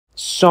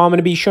So I'm going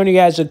to be showing you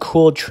guys a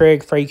cool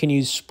trick for how you can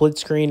use split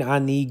screen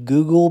on the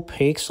Google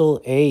Pixel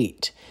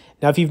 8.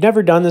 Now, if you've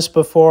never done this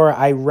before,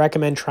 I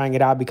recommend trying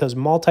it out because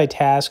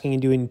multitasking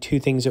and doing two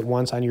things at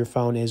once on your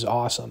phone is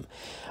awesome.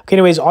 Okay,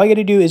 anyways, all you got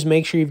to do is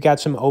make sure you've got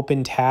some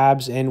open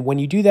tabs. And when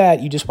you do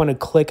that, you just want to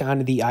click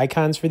onto the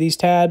icons for these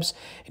tabs.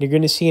 And you're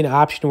going to see an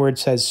option where it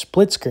says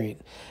split screen.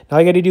 Now,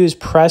 all you got to do is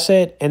press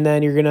it, and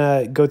then you're going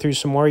to go through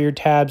some more of your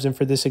tabs. And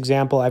for this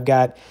example, I've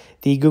got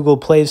the Google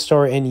Play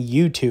Store and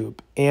YouTube.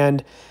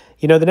 And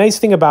you know, the nice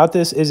thing about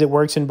this is it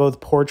works in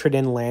both portrait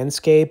and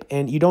landscape,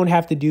 and you don't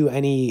have to do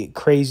any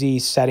crazy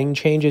setting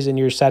changes in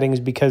your settings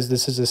because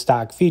this is a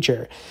stock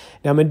feature.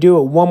 Now, I'm going to do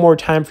it one more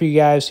time for you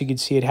guys so you can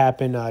see it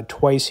happen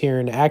twice here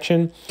in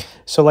action.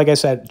 So like I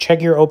said,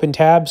 check your open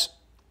tabs.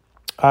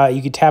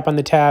 You can tap on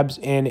the tabs,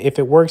 and if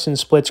it works in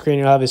split screen,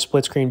 you'll have a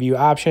split screen view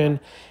option.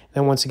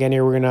 Then once again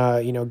here, we're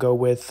going to, go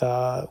with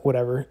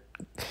whatever,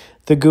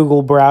 the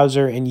Google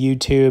browser and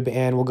YouTube,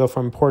 and we'll go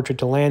from portrait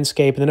to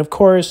landscape. And then, of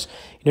course,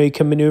 you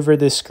can maneuver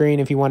this screen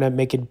if you want to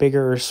make it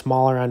bigger or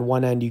smaller on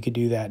one end, you could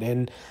do that.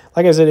 And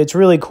like I said, it's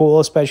really cool,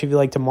 especially if you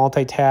like to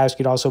multitask. You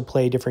could also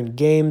play different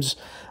games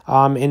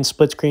in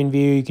split screen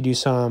view. You could do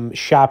some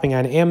shopping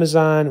on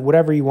Amazon,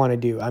 whatever you want to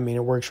do. I mean,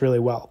 it works really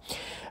well.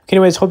 Okay,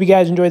 anyways, hope you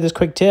guys enjoyed this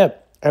quick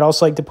tip. I'd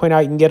also like to point out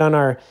you can get on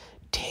our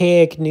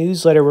Tech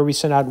newsletter where we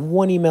send out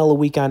one email a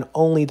week on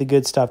only the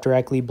good stuff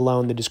directly below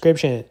in the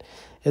description.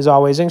 As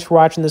always, thanks for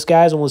watching this,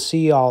 guys, and we'll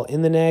see y'all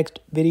in the next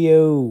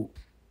video.